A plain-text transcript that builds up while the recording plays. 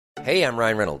Hey, I'm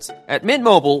Ryan Reynolds. At Mint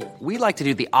Mobile, we like to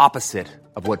do the opposite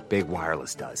of what Big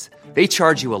Wireless does. They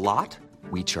charge you a lot,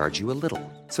 we charge you a little.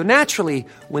 So naturally,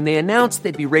 when they announced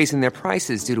they'd be raising their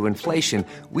prices due to inflation,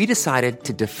 we decided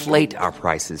to deflate our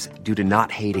prices due to not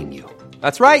hating you.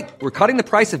 That's right. We're cutting the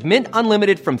price of Mint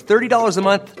Unlimited from $30 a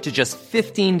month to just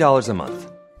 $15 a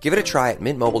month. Give it a try at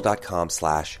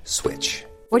mintmobile.com/switch.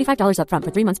 $45 up front for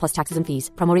 3 months plus taxes and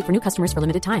fees. Promo rate for new customers for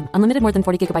limited time. Unlimited more than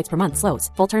 40 gigabytes per month. Slows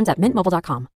full terms at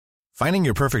mintmobile.com. Finding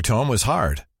your perfect home was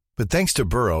hard, but thanks to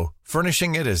Burrow,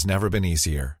 furnishing it has never been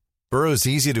easier. Burrow's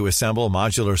easy-to-assemble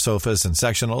modular sofas and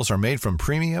sectionals are made from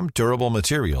premium, durable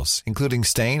materials, including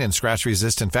stain and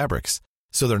scratch-resistant fabrics.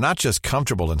 So they're not just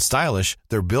comfortable and stylish,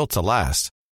 they're built to last.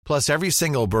 Plus, every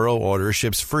single Burrow order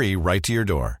ships free right to your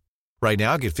door. Right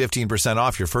now, get 15%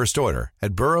 off your first order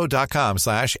at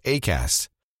burrow.com/ACAST.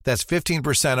 That's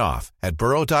 15% off at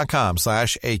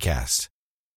burrow.com/ACAST.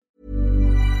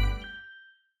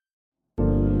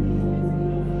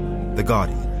 The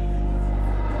Guardian.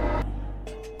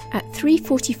 At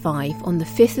 3:45 on the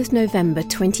 5th of November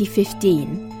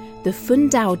 2015, the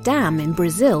Fundão Dam in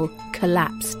Brazil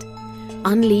collapsed,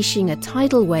 unleashing a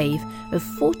tidal wave of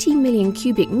 40 million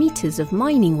cubic meters of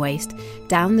mining waste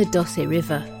down the Doce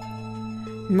River.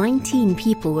 19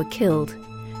 people were killed,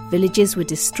 villages were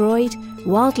destroyed,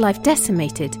 wildlife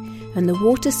decimated, and the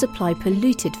water supply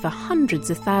polluted for hundreds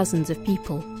of thousands of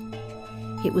people.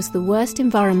 It was the worst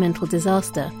environmental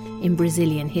disaster in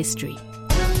Brazilian history.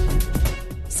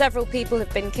 Several people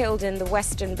have been killed in the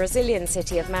western Brazilian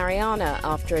city of Mariana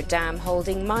after a dam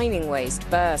holding mining waste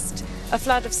burst. A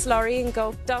flood of slurry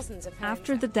engulfed dozens of homes.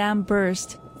 After the dam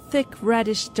burst, thick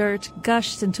reddish dirt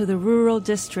gushed into the rural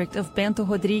district of Bento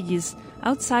Rodrigues,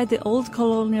 outside the old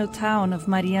colonial town of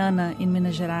Mariana in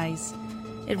Minas Gerais.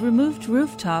 It removed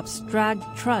rooftops, dragged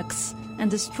trucks, and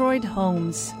destroyed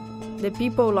homes. The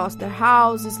people lost their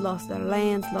houses, lost their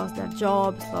lands, lost their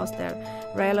jobs, lost their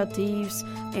relatives,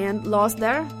 and lost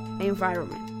their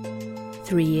environment.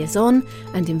 3 years on,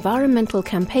 and environmental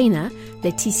campaigner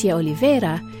Letícia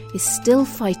Oliveira is still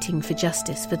fighting for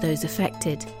justice for those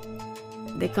affected.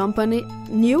 The company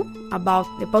knew about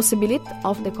the possibility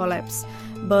of the collapse,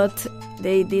 but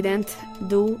they didn't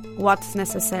do what's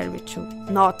necessary to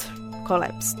not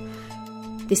collapse.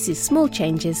 This is Small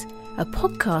Changes, a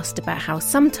podcast about how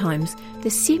sometimes the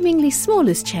seemingly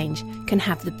smallest change can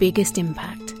have the biggest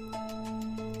impact.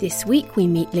 This week we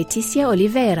meet Letícia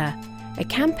Oliveira, a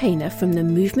campaigner from the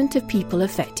movement of people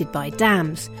affected by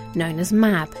dams, known as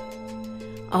MAB.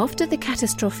 After the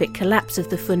catastrophic collapse of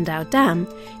the Fundão Dam,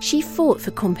 she fought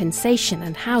for compensation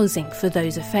and housing for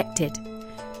those affected.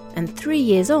 And 3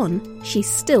 years on, she's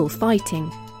still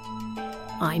fighting.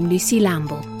 I'm Lucy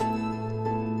Lamble.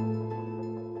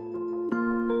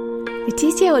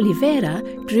 Letícia Oliveira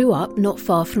grew up not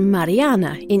far from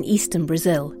Mariana in eastern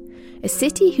Brazil, a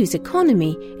city whose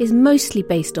economy is mostly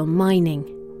based on mining.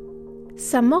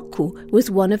 Samoco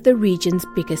was one of the region's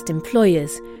biggest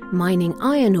employers, mining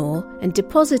iron ore and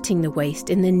depositing the waste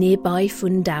in the nearby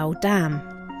Fundão Dam.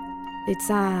 It's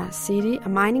a city, a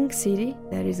mining city.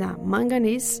 There is a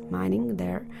manganese mining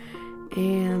there,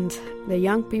 and the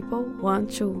young people want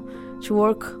to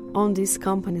work on these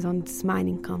companies, on these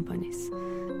mining companies.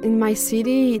 In my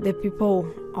city, the people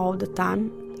all the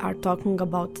time are talking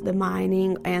about the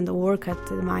mining and work at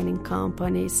the mining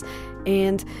companies,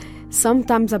 and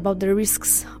sometimes about the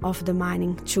risks of the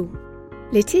mining too.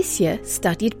 Letícia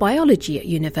studied biology at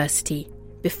university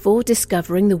before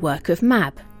discovering the work of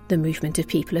MAB, the movement of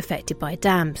people affected by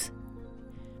dams.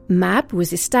 MAB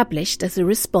was established as a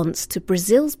response to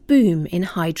Brazil's boom in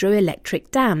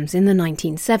hydroelectric dams in the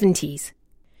 1970s.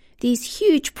 These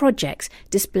huge projects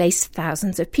displaced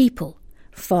thousands of people,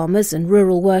 farmers and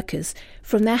rural workers,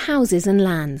 from their houses and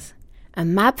lands,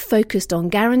 and MAB focused on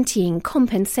guaranteeing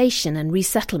compensation and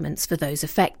resettlements for those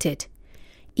affected,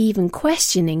 even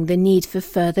questioning the need for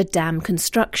further dam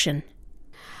construction.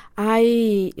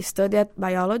 I studied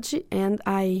biology, and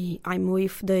I'm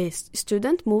with the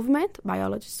student movement,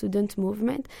 biology student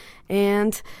movement,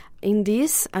 and in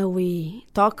this we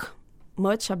talk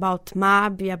much about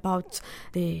MAB, about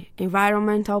the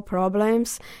environmental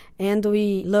problems, and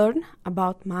we learn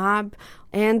about MAB,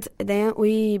 and then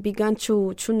we began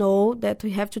to know that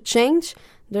we have to change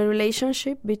the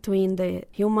relationship between the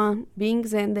human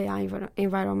beings and the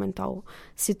environmental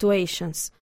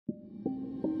situations.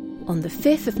 On the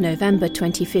 5th of November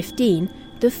 2015,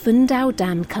 the Fundão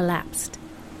Dam collapsed.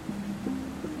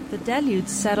 The deluge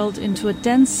settled into a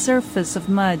dense surface of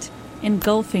mud,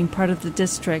 engulfing part of the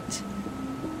district.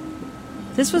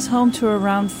 This was home to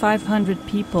around 500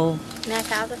 people.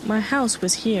 My house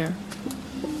was here.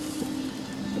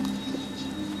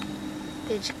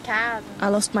 I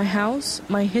lost my house,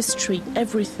 my history,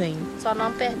 everything.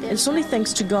 It's only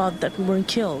thanks to God that we weren't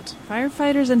killed.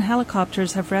 Firefighters and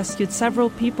helicopters have rescued several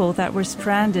people that were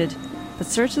stranded, but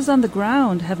searches on the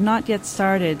ground have not yet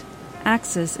started.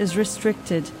 Access is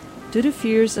restricted due to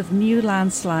fears of new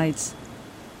landslides.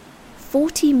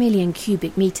 40 million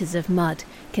cubic metres of mud,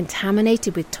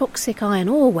 contaminated with toxic iron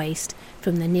ore waste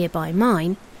from the nearby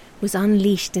mine, was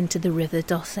unleashed into the River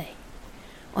Doce.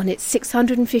 On its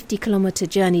 650-kilometre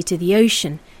journey to the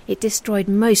ocean, it destroyed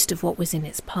most of what was in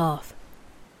its path.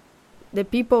 The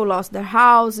people lost their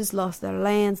houses, lost their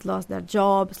lands, lost their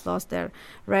jobs, lost their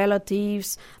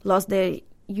relatives, lost their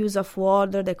use of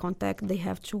water, the contact they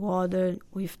have to water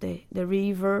with the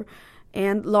river,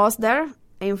 and lost their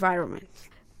environment.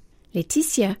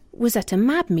 Leticia was at a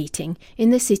MAB meeting in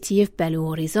the city of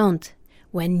Belo Horizonte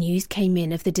when news came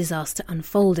in of the disaster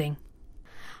unfolding.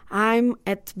 I'm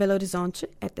at Belo Horizonte,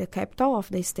 at the capital of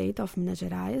the state of Minas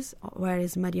Gerais, where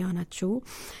is Mariana too.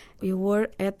 We were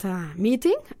at a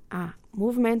meeting, a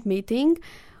movement meeting,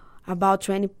 about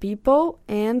 20 people,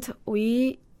 and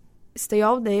we stay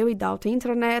all day without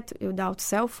internet, without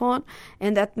cell phone,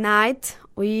 and at night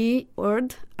we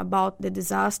heard about the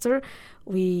disaster.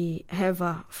 We have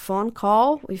a phone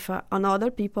call with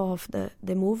another people of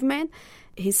the movement.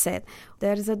 He said,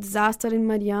 there is a disaster in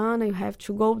Mariana, you have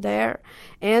to go there.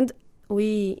 And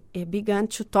we began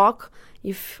to talk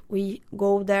if we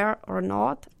go there or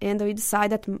not. And we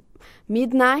decided at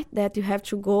midnight that you have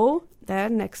to go there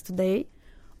next day.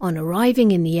 On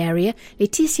arriving in the area,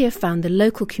 Leticia found the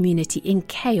local community in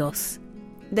chaos.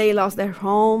 They lost their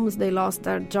homes, they lost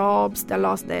their jobs, they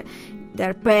lost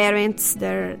their parents,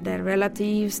 their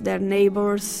relatives, their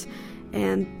neighbors,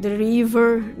 and the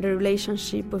river, the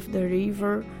relationship with the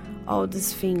river, all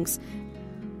these things.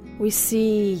 We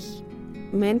see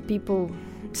many people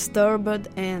disturbed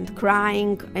and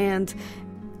crying, and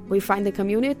we find the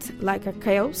community like a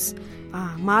chaos.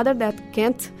 A mother that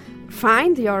can't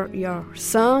find your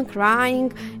son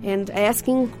crying and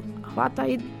asking what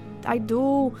I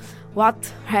do,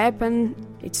 what happened.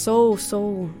 It's so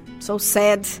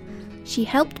sad. She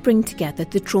helped bring together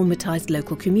the traumatized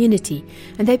local community,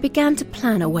 and they began to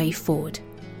plan a way forward.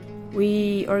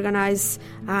 We organized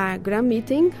a grand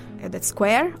meeting at the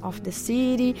square of the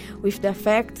city with the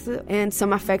affect and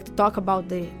some affect talk about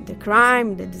the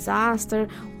crime, the disaster,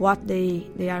 what they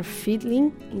are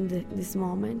feeling in this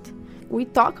moment. We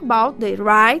talk about the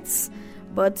rights,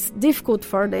 but it's difficult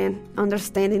for them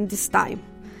understanding this time.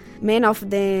 Many of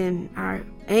them are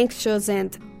anxious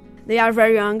and they are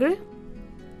very angry.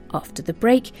 After the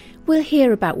break, we'll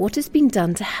hear about what has been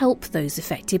done to help those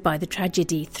affected by the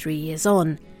tragedy 3 years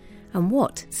on, and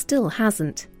what still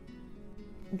hasn't.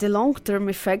 The long-term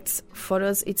effects for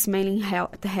us, it's mainly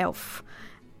health.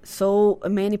 So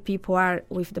many people are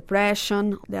with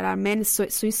depression. There are many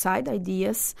suicide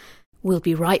ideas. We'll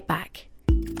be right back.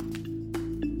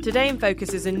 Today in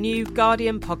Focus is a new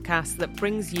Guardian podcast that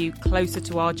brings you closer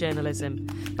to our journalism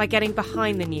by getting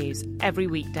behind the news every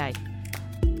weekday.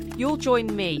 You'll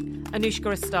join me,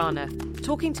 Anushka Astana,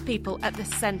 talking to people at the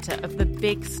centre of the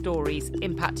big stories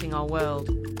impacting our world.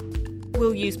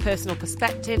 We'll use personal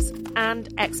perspectives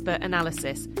and expert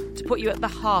analysis to put you at the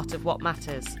heart of what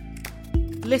matters.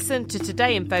 Listen to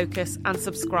Today in Focus and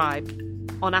subscribe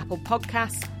on Apple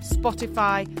Podcasts,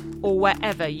 Spotify, or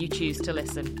wherever you choose to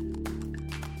listen.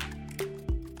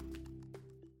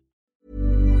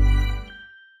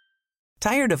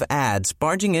 Tired of ads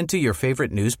barging into your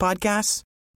favorite news podcasts?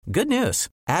 Good news.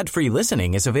 Ad-free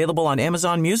listening is available on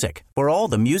Amazon Music for all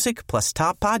the music plus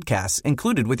top podcasts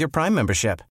included with your Prime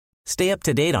membership. Stay up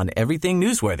to date on everything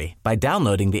newsworthy by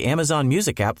downloading the Amazon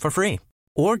Music app for free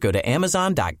or go to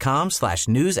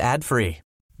amazon.com/news ad free.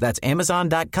 That's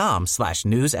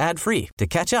amazon.com/news ad free to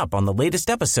catch up on the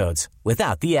latest episodes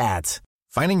without the ads.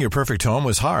 Finding your perfect home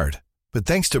was hard, but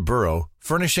thanks to Burrow,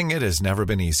 furnishing it has never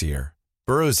been easier.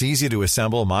 Burrow's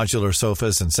easy-to-assemble modular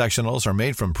sofas and sectionals are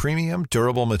made from premium,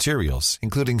 durable materials,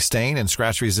 including stain and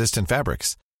scratch-resistant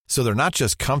fabrics. So they're not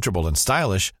just comfortable and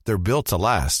stylish, they're built to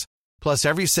last. Plus,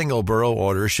 every single Burrow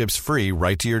order ships free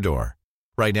right to your door.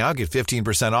 Right now, get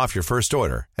 15% off your first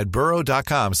order at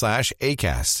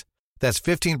burrow.com/ACAST. That's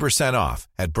 15% off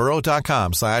at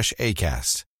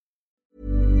burrow.com/ACAST.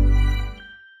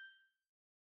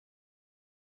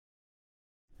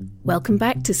 Welcome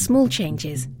back to Small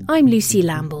Changes. I'm Lucy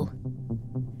Lamble.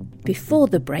 Before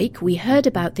the break, we heard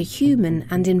about the human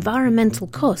and environmental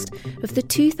cost of the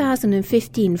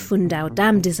 2015 Fundão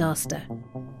Dam disaster.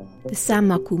 The São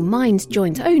Marco Mines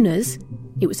joint owners,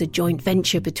 it was a joint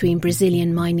venture between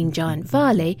Brazilian mining giant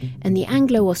Vale and the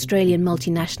Anglo-Australian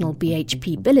multinational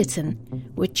BHP Billiton,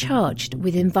 were charged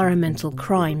with environmental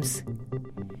crimes.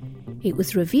 It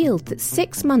was revealed that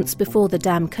 6 months before the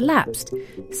dam collapsed,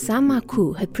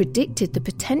 Saint-Marcoux had predicted the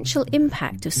potential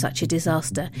impact of such a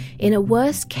disaster in a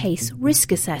worst-case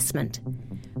risk assessment,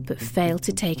 but failed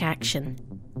to take action.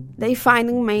 They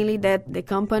finding mainly that the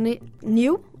company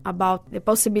knew about the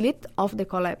possibility of the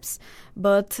collapse,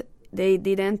 but they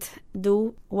didn't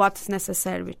do what's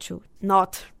necessary to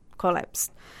not collapse.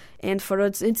 And for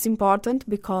us it's important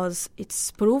because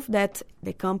it's proof that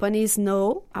the companies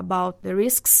know about the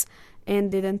risks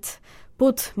and didn't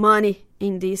put money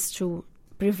in this to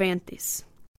prevent this.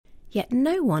 Yet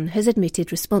no one has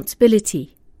admitted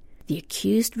responsibility. The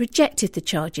accused rejected the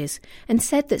charges and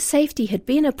said that safety had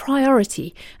been a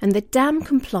priority and the dam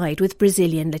complied with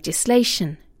Brazilian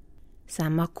legislation.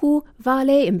 Saint-Marcoux,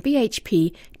 Vale and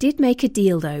BHP did make a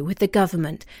deal, though, with the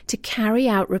government to carry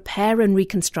out repair and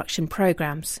reconstruction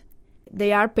programs.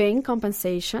 They are paying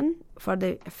compensation for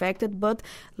the affected, but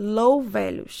low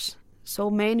values. So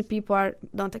many people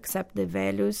don't accept the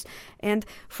values. And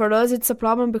for us, it's a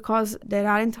problem because there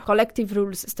aren't collective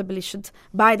rules established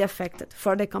by the affected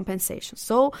for the compensation.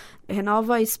 So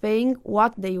Renova is paying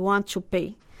what they want to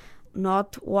pay,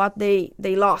 not what they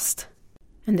lost.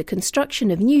 And the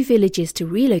construction of new villages to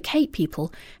relocate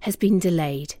people has been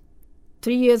delayed.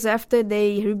 3 years after,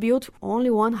 they rebuilt only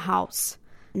one house,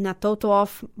 in a total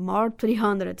of more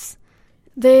 300.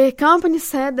 The company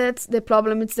said that the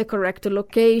problem is the correct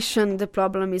location, the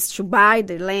problem is to buy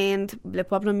the land, the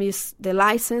problem is the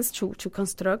license to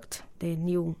construct the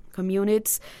new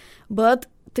communities. But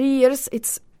 3 years,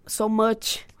 it's so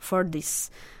much for this.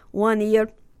 1 year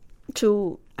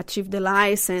to achieve the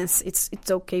license,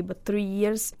 it's okay, but 3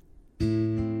 years.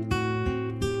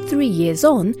 3 years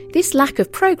on, this lack of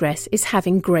progress is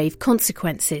having grave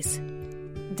consequences.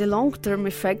 The long-term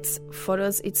effects for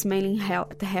us, it's mainly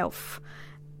health.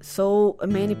 So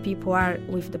many people are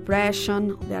with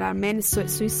depression, there are many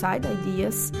suicide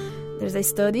ideas. There's a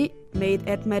study made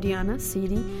at Mariana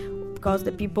City because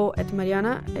the people at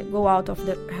Mariana go out of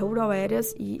the rural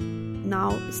areas and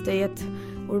now stay at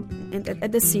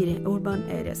the city, urban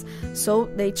areas. So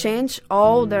they change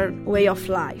all their way of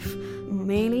life.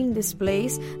 Mainly in this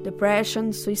place,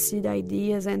 depression, suicide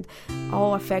ideas, and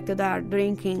all affected are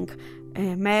drinking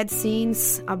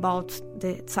medicines about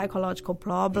the psychological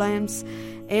problems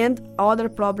and other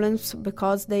problems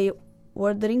because they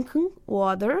were drinking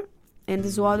water and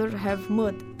this water have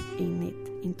mud in it.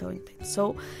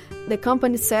 So the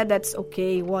company said that's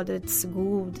okay, water it's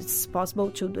good, it's possible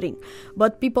to drink.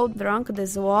 But people drank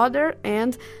this water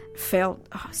and felt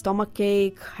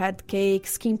stomachache, headache,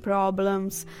 skin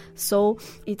problems. So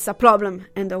it's a problem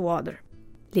in the water.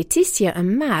 Leticia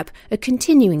and MAB are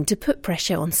continuing to put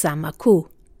pressure on Saint-Marcoux.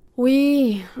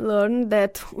 We learned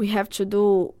that we have to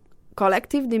do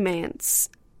collective demands,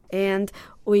 and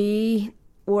we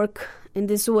work in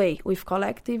this way with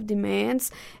collective demands,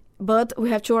 but we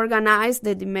have to organize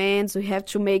the demands, we have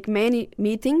to make many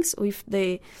meetings with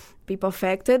the people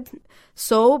affected.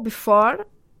 So before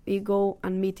we go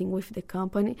and meeting with the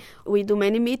company, we do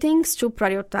many meetings to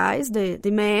prioritize the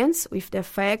demands with the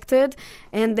affected,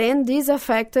 and then these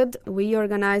affected, we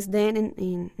organize them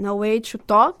in a way to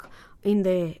talk in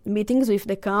the meetings with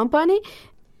the company.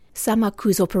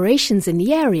 Saint-Marcoux's operations in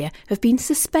the area have been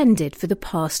suspended for the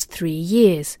past 3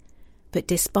 years. But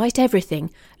despite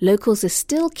everything, locals are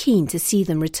still keen to see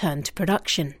them return to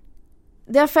production.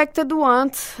 The affected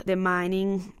want the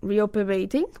mining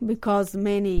reoperating because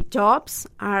many jobs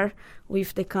are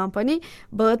with the company,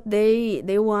 but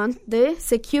they want the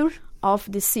secure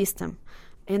of the system.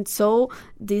 And so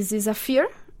this is a fear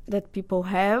that people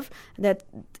have that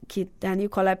a new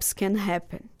collapse can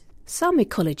happen. Some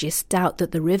ecologists doubt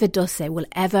that the River Doce will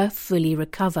ever fully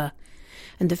recover,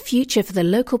 and the future for the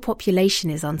local population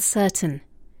is uncertain.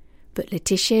 But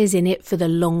Leticia is in it for the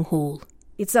long haul.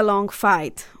 It's a long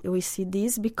fight. We see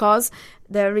this because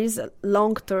there is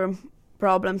long-term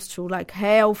problems too, like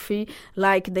healthy,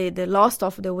 like the loss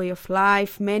of the way of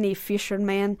life, many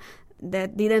fishermen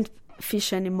that didn't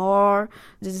fish anymore.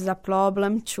 This is a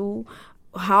problem too.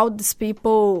 How these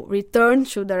people return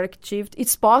to their activity.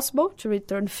 It's possible to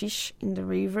return fish in the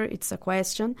river. It's a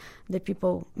question that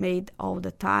people made all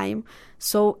the time.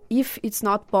 So if it's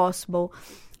not possible,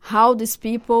 how these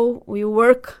people will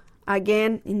work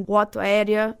again, in what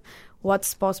area,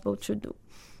 what's possible to do.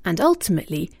 And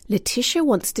ultimately, Leticia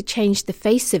wants to change the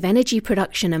face of energy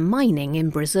production and mining in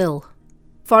Brazil.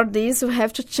 For this, we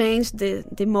have to change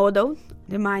the model,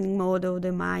 the mining model,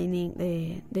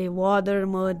 the water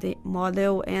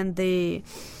model, and the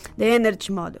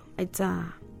energy model. It's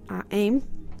a aim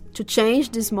to change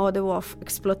this model of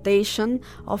exploitation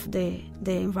of the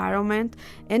environment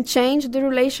and change the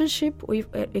relationship with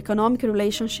economic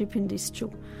relationship in these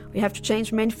two. We have to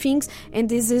change many things, and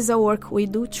this is a work we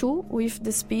do too with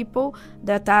these people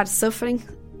that are suffering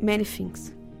many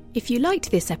things. If you liked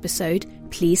this episode,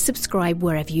 please subscribe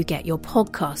wherever you get your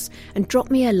podcasts and drop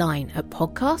me a line at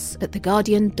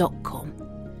podcasts@theguardian.com.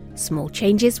 Small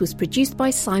Changes was produced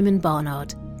by Simon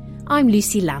Barnard. I'm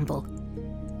Lucy Lamble.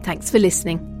 Thanks for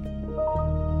listening.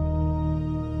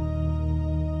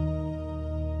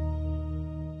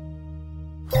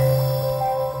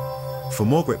 For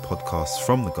more great podcasts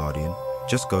from The Guardian,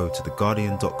 just go to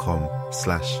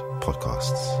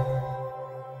theguardian.com/podcasts.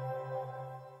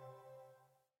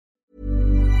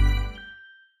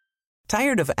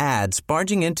 Tired of ads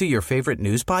barging into your favorite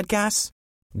news podcasts?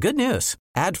 Good news.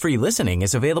 Ad-free listening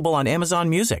is available on Amazon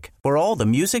Music for all the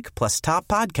music plus top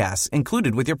podcasts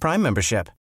included with your Prime membership.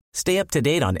 Stay up to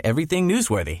date on everything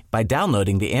newsworthy by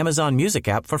downloading the Amazon Music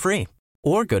app for free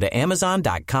or go to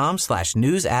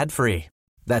amazon.com/news ad free.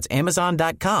 That's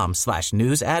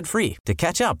amazon.com/news ad free to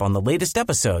catch up on the latest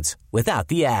episodes without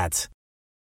the ads.